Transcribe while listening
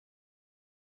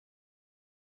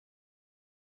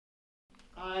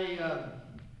I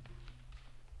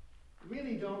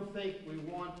really don't think we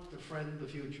want to friend the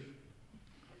future.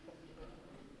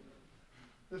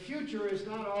 The future is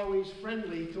not always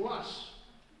friendly to us.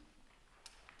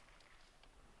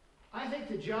 I think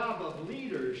the job of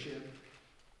leadership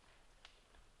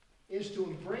is to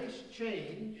embrace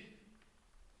change,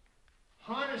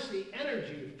 harness the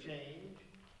energy of change,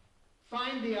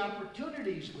 find the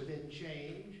opportunities within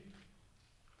change,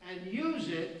 and use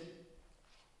it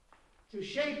to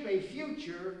shape a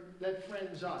future that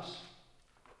friends us.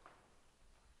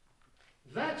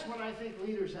 That's what I think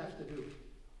leaders have to do.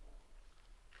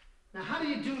 Now, how do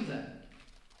you do that?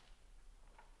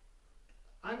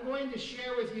 I'm going to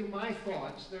share with you my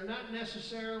thoughts. They're not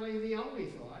necessarily the only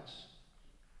thoughts,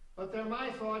 but they're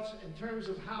my thoughts in terms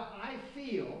of how I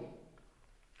feel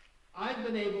I've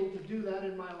been able to do that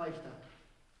in my lifetime.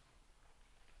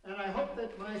 And I hope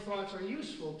that my thoughts are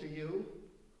useful to you,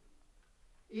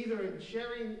 either in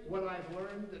sharing what I've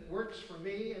learned that works for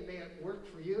me and may it work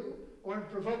for you, or in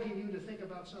provoking you to think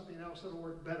about something else that will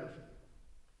work better for you.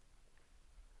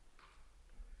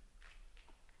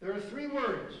 There are three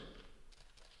words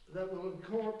that will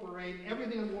incorporate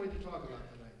everything I'm going to talk about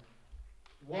tonight.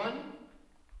 One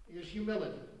is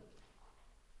humility.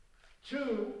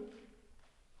 Two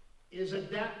is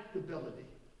adaptability.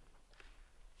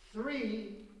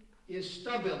 Three is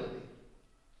stability.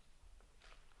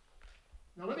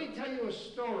 Now let me tell you a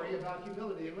story about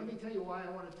humility, and let me tell you why I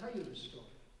want to tell you this story.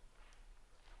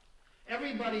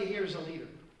 Everybody here is a leader.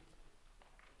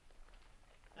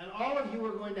 And all of you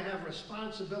are going to have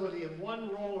responsibility in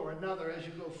one role or another as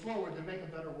you go forward to make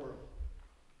a better world.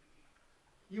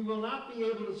 You will not be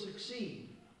able to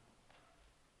succeed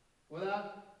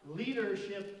without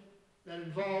leadership that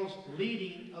involves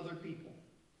leading other people.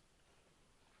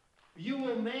 You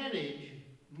will manage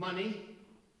money,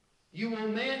 you will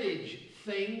manage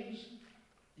things,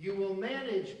 you will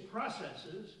manage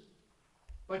processes,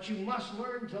 but you must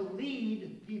learn to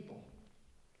lead people.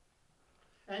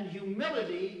 And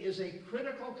humility is a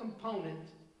critical component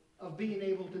of being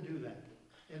able to do that,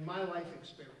 in my life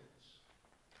experience.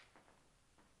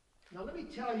 Now let me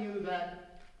tell you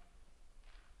that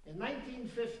in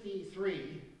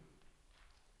 1953,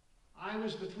 I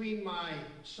was between my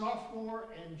sophomore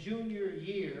and junior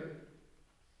year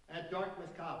at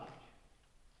Dartmouth College.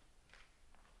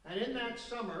 And in that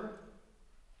summer,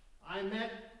 I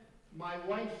met my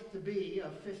wife-to-be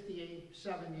of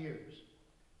 57 years.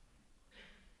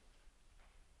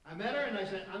 I met her and I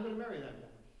said, I'm going to marry that woman.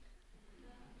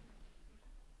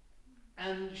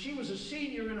 And she was a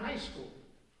senior in high school.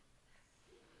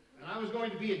 And I was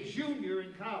going to be a junior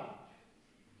in college.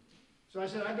 So I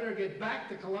said, I better get back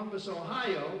to Columbus,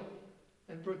 Ohio,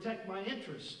 and protect my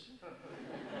interest.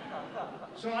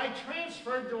 So I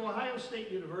transferred to Ohio State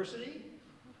University,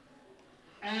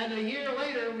 and a year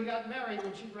later we got married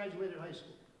when she graduated high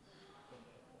school.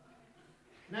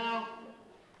 Now,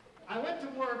 I went to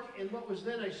work in what was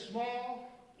then a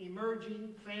small,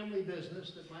 emerging family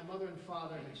business that my mother and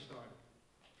father had started.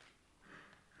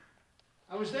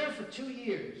 I was there for 2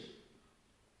 years.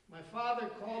 My father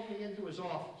called me into his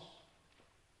office.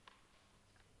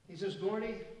 He says,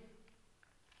 Gordy,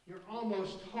 you're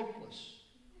almost hopeless.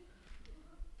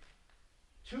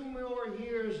 2 more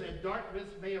years at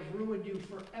Dartmouth may have ruined you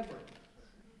forever.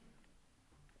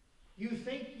 You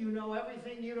think you know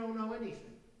everything, you don't know anything.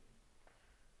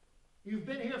 You've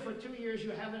been here for 2 years,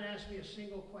 you haven't asked me a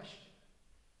single question.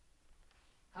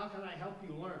 How can I help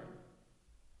you learn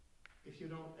if you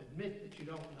don't admit that you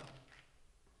don't know?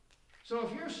 So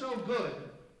if you're so good,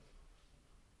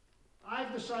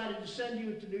 I've decided to send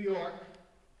you to New York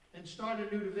and start a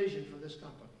new division for this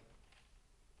company.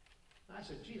 I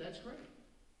said, gee, that's great.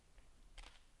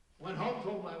 Went home,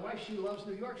 told my wife she loves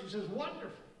New York. She says,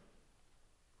 wonderful.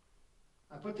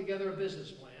 I put together a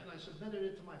business plan. I submitted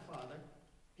it to my father.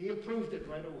 He approved it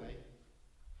right away.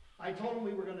 I told him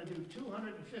we were going to do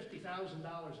 $250,000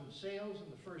 in sales in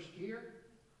the first year,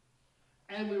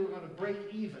 and we were going to break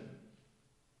even.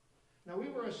 Now, we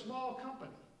were a small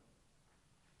company.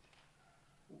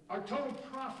 Our total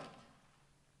profit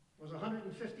was $150,000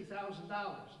 in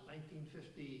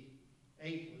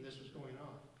 1958 when this was going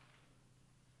on.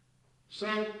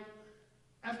 So,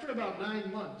 after about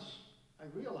 9 months, I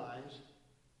realized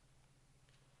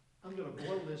I'm going to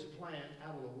blow this plan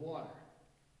out of the water.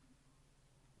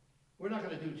 We're not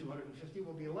going to do 250.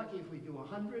 We'll be lucky if we do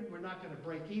 100. We're not going to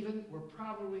break even. We're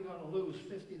probably going to lose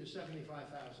 $50,000 to $75,000.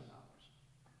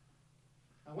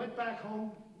 I went back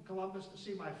home in Columbus to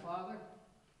see my father.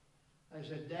 I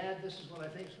said, Dad, this is what I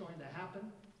think is going to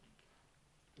happen.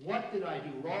 What did I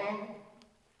do wrong,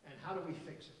 and how do we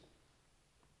fix it?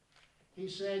 He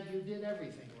said, "You did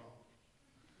everything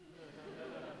wrong.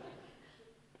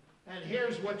 And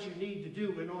here's what you need to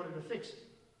do in order to fix it."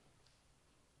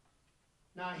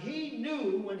 Now, he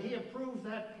knew when he approved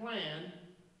that plan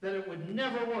that it would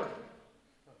never work.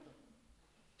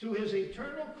 To his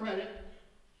eternal credit,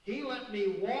 he let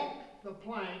me walk the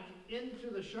plank into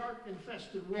the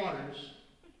shark-infested waters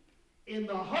in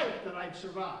the hope that I'd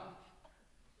survive,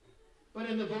 but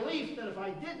in the belief that if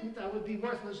I didn't, I would be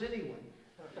worthless anyway.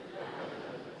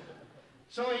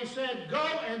 So he said, "Go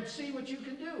and see what you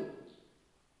can do."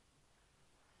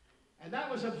 And that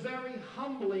was a very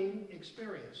humbling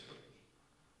experience for me.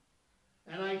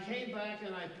 And I came back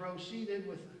and I proceeded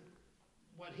with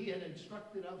what he had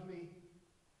instructed of me.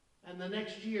 And the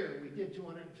next year, we did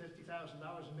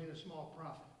 $250,000 and made a small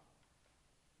profit.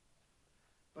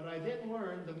 But I then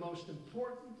learned the most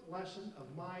important lesson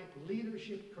of my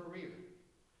leadership career.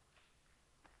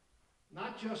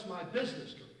 Not just my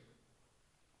business career.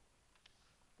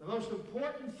 The most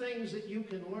important things that you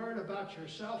can learn about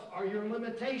yourself are your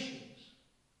limitations.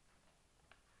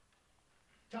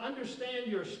 To understand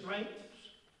your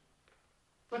strengths,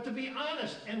 but to be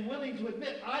honest and willing to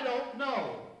admit, "I don't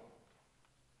know."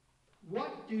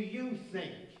 What do you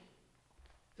think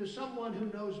to someone who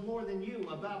knows more than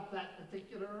you about that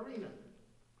particular arena?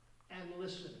 And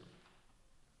listen.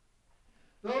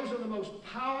 Those are the most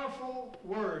powerful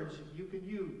words you can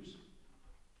use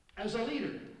as a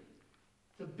leader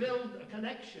to build a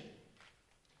connection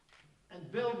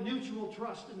and build mutual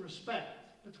trust and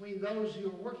respect between those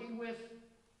you're working with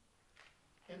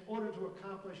in order to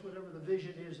accomplish whatever the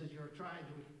vision is that you're trying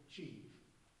to achieve.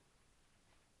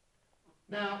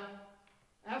 Now,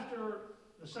 after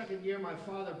the second year, my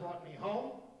father brought me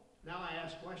home. Now I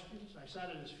asked questions. I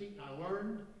sat at his feet and I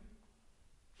learned.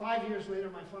 5 years later,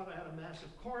 my father had a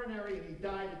massive coronary and he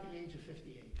died at the age of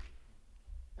 58.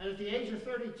 And at the age of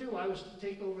 32, I was to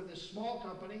take over this small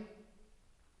company.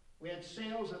 We had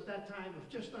sales at that time of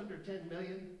just under 10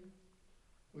 million.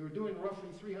 We were doing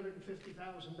roughly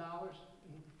 $350,000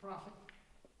 in profit.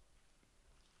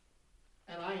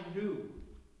 And I knew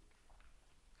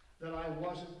that I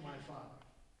wasn't my father.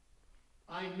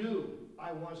 I knew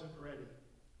I wasn't ready.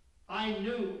 I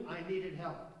knew I needed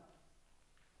help.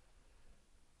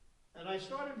 And I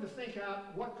started to think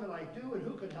out, what could I do and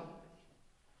who could help me?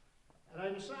 And I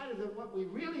decided that what we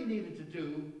really needed to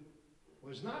do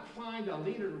was not find a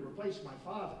leader to replace my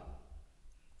father,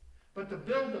 but to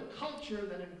build a culture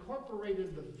that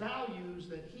incorporated the values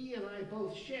that he and I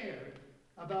both shared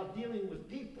about dealing with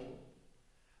people,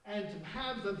 and to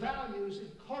have the values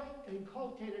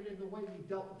inculcated in the way we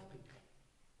dealt with people.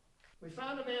 We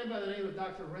found a man by the name of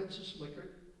Dr. Rensis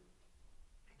Lickert,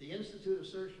 the Institute of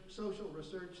Social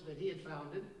Research that he had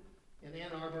founded in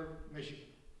Ann Arbor, Michigan.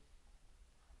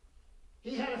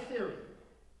 He had a theory.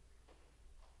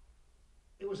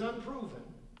 It was unproven.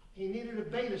 He needed a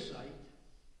beta site.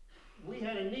 We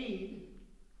had a need.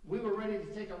 We were ready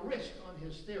to take a risk on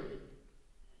his theory,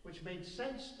 which made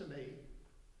sense to me,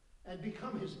 and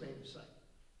become his beta site.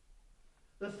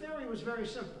 The theory was very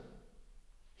simple.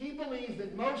 He believed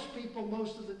that most people,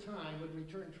 most of the time, would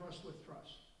return trust with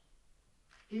trust.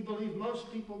 He believed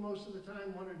most people, most of the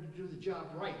time, wanted to do the job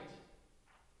right.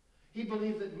 He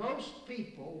believed that most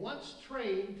people, once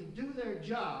trained to do their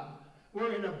job,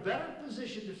 were in a better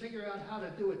position to figure out how to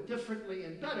do it differently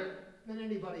and better than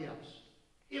anybody else,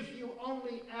 if you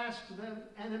only asked them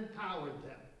and empowered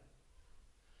them.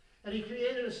 And he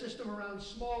created a system around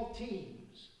small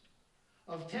teams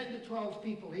of 10 to 12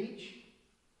 people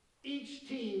each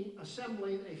team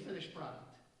assembling a finished product.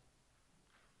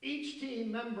 Each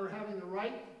team member having the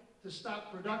right to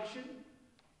stop production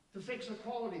to fix a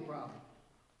quality problem,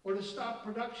 or to stop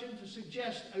production to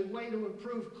suggest a way to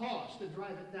improve cost and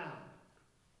drive it down.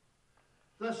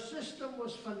 The system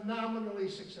was phenomenally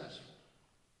successful.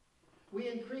 We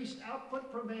increased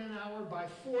output per man hour by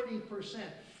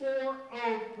 40%,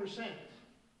 40%.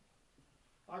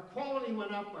 Our quality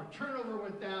went up, our turnover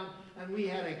went down, and we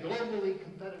had a globally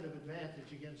competitive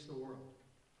advantage against the world.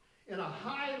 In a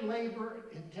high labor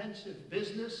intensive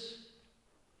business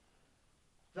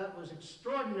that was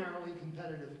extraordinarily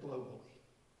competitive globally.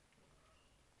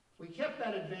 We kept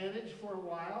that advantage for a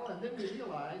while, and then we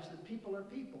realized that people are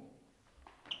people.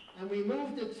 And we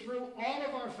moved it through all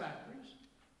of our factories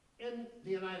in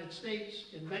the United States,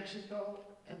 in Mexico,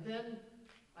 and then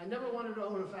I never wanted to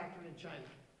own a factory in China.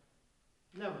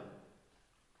 Never.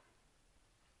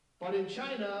 But in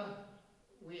China,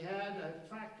 we had a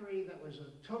factory that was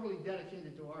totally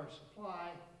dedicated to our supply,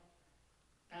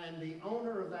 and the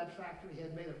owner of that factory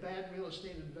had made a bad real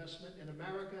estate investment in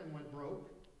America and went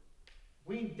broke.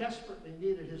 We desperately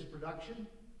needed his production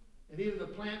And either the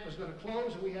plant was going to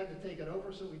close or we had to take it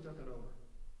over, so we took it over.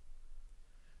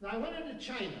 Now, I went into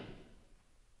China,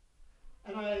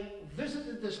 and I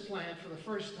visited this plant for the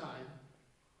first time,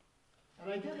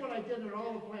 and I did what I did in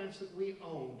all the plants that we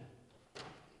owned.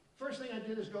 First thing I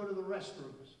did is go to the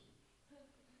restrooms.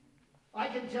 I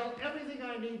can tell everything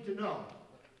I need to know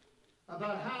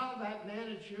about how that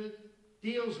management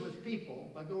deals with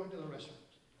people by going to the restrooms.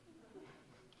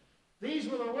 These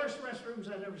were the worst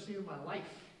restrooms I'd ever seen in my life.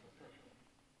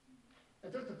 I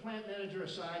took the plant manager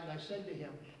aside and I said to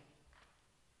him,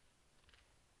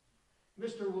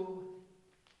 Mr. Wu,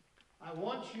 I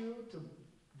want you to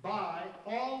buy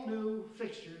all new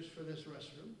fixtures for this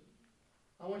restroom.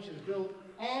 I want you to build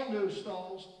all new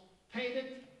stalls, paint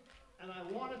it, and I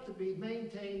want it to be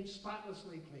maintained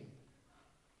spotlessly clean.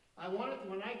 I want it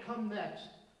when I come next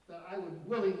that I would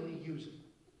willingly use it.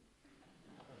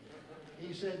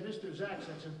 He said, Mr. Zacks,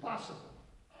 that's impossible.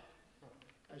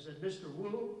 I said, Mr.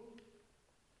 Wu,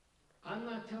 I'm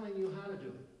not telling you how to do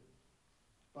it,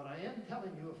 but I am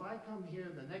telling you if I come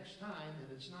here the next time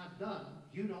and it's not done,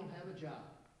 you don't have a job.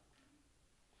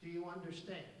 Do you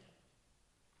understand?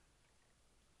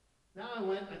 Now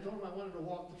I told him I wanted to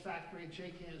walk the factory and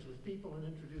shake hands with people and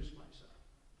introduce myself.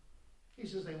 He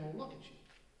says, they won't look at you.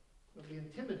 They'll be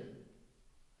intimidated.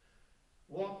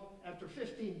 Walked, after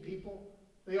 15 people,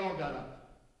 they all got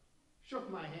up, shook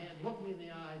my hand, looked me in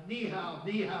the eye, ni hao,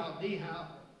 ni hao, ni hao.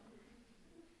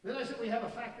 Then I said, we have a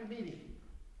factory meeting.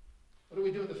 What do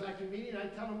we do at the factory meeting? I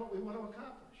tell them what we want to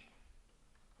accomplish.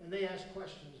 And they ask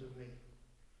questions of me.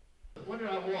 What did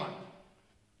I want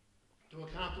to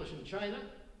accomplish in China?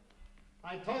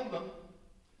 I told them,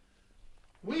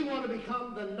 we want to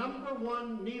become the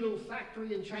 #1 needle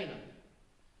factory in China.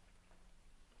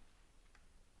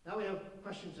 Now we have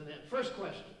questions in that. First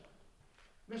question,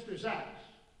 Mr. Zacks,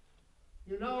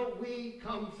 you know we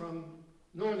come from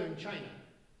northern China.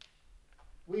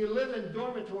 We live in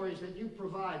dormitories that you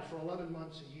provide for 11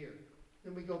 months a year.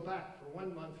 Then we go back for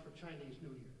 1 month for Chinese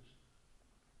New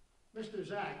Year's. Mr.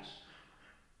 Zacks,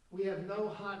 we have no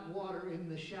hot water in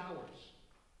the showers.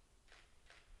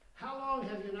 How long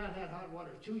have you not had hot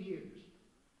water? 2 years.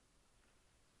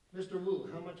 Mr. Wu,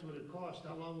 how much would it cost?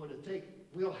 How long would it take?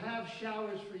 We'll have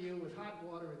showers for you with hot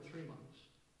water in 3 months.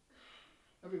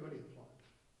 Everybody applauded.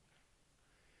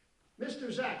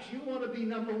 Mr. Zacks, you want to be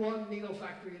 #1 needle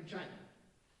factory in China.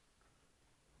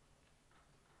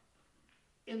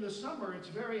 In the summer, it's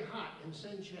very hot in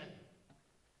Shenzhen.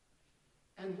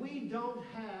 And we don't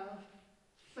have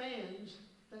fans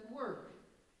that work.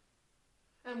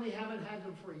 And we haven't had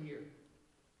them for a year.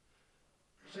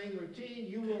 Same routine,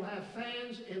 you will have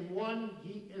fans in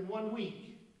one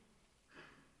week.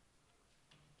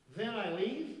 Then I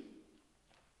leave,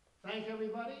 thank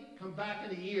everybody, come back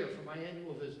in a year for my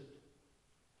annual visit.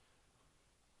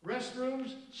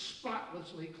 Restrooms,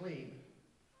 spotlessly clean.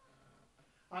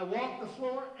 I walk the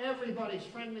floor, everybody's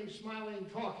friendly, smiling,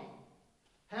 talking.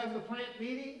 Have the plant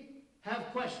meeting, have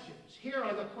questions. Here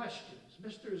are the questions.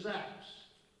 Mr. Zacks,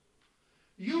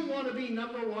 you want to be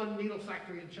 #1 needle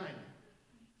factory in China.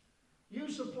 You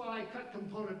supply cut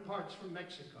component parts from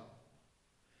Mexico.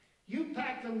 You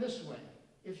pack them this way.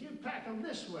 If you pack them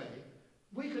this way,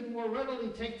 we could more readily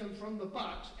take them from the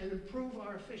box and improve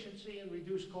our efficiency and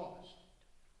reduce cost.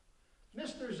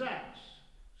 Mr. Zacks,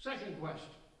 second question.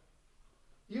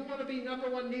 You want to be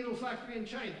 #1 needle factory in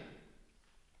China.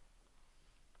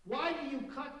 Why do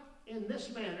you cut in this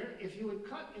manner? If you would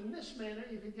cut in this manner,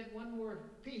 you could get 1 more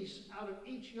piece out of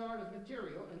each yard of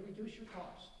material and reduce your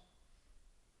cost.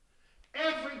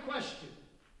 Every question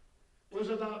was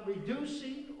about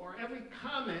reducing, or every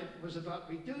comment was about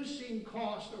reducing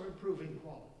cost or improving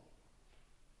quality.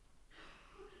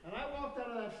 And I walked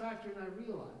out of that factory and I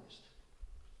realized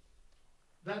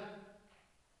that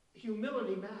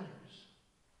humility matters.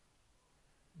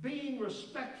 Being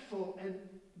respectful and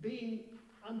being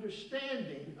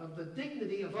understanding of the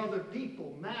dignity of other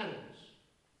people matters.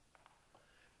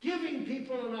 Giving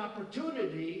people an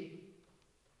opportunity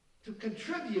to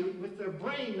contribute with their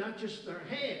brain, not just their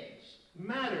hands,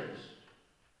 matters.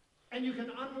 And you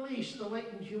can unleash the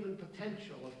latent human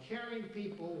potential of caring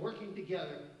people working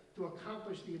together to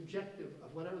accomplish the objective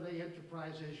of whatever the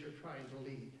enterprise is you're trying to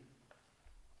lead.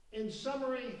 In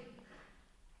summary,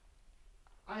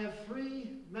 I have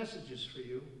 3 messages for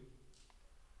you.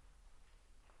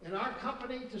 In our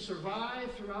company, to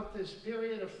survive throughout this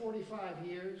period of 45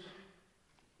 years,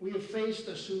 we have faced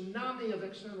a tsunami of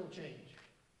external change.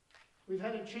 We've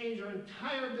had to change our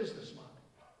entire business model.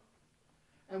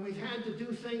 And we've had to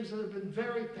do things that have been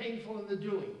very painful in the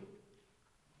doing.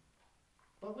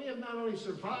 But we have not only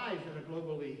survived in a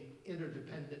globally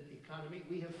interdependent economy,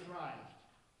 we have thrived.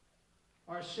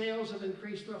 Our sales have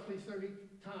increased roughly 30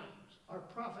 times. Our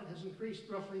profit has increased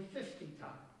roughly 50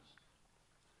 times.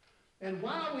 And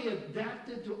while we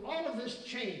adapted to all of this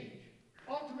change,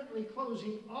 ultimately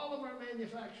closing all of our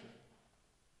manufacturing,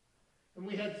 and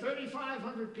we had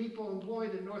 3,500 people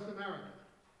employed in North America.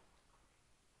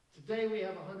 Today we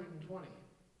have 120.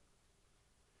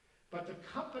 But the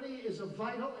company is a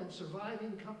vital and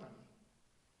surviving company,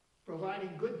 providing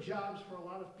good jobs for a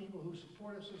lot of people who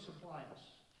support us and supply us.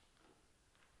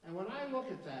 And when I look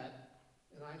at that,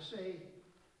 and I say,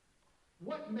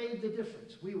 what made the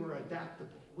difference? We were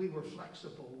adaptable, we were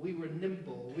flexible, we were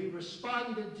nimble, we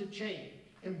responded to change,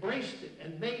 embraced it,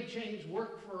 and made change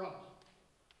work for us.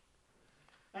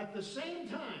 At the same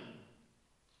time,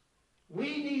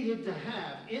 we needed to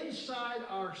have inside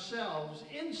ourselves,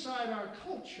 inside our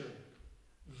culture,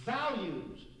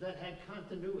 values that had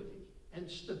continuity and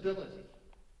stability,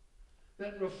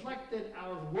 that reflected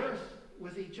our worth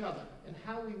with each other and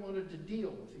how we wanted to deal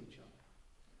with each other.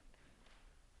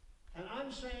 And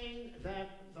I'm saying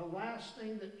that the last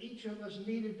thing that each of us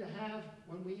needed to have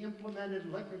when we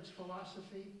implemented Lickard's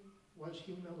philosophy was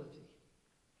humility.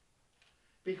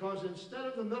 Because instead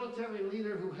of the military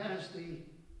leader who has the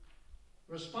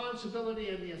responsibility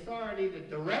and the authority to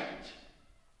direct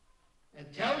and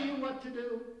tell you what to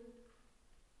do,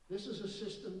 this is a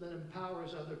system that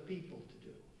empowers other people to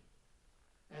do.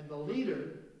 And the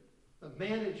leader, the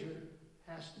manager,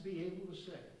 has to be able to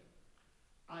say,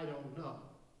 I don't know.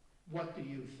 What do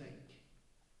you think?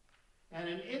 And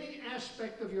in any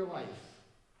aspect of your life,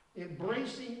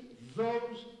 embracing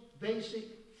those basic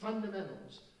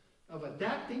fundamentals of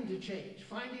adapting to change,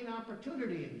 finding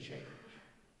opportunity in change.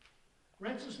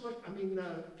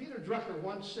 Peter Drucker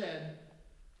once said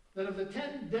that of the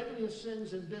 10 deadliest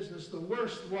sins in business, the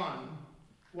worst one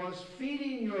was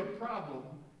feeding your problem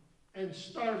and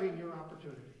starving your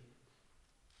opportunity.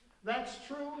 That's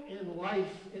true in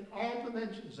life, in all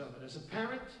dimensions of it. As a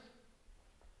parent,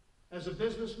 as a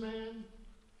businessman,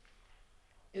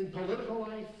 in political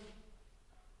life,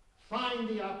 find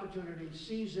the opportunity,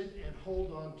 seize it, and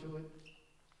hold on to it.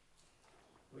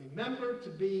 Remember to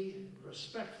be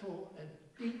respectful and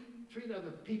treat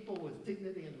other people with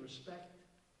dignity and respect.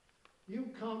 You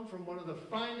come from one of the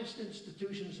finest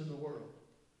institutions in the world.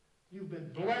 You've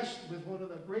been blessed with one of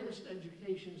the greatest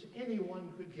educations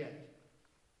anyone could get.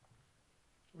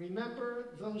 Remember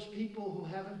those people who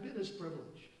haven't been as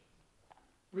privileged.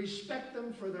 Respect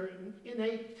them for their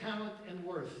innate talent and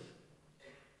worth.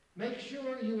 Make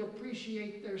sure you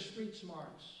appreciate their street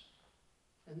smarts.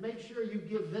 And make sure you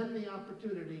give them the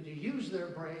opportunity to use their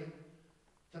brain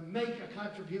to make a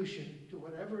contribution to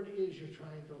whatever it is you're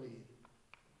trying to lead.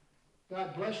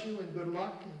 God bless you and good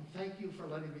luck, and thank you for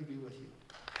letting me be with you.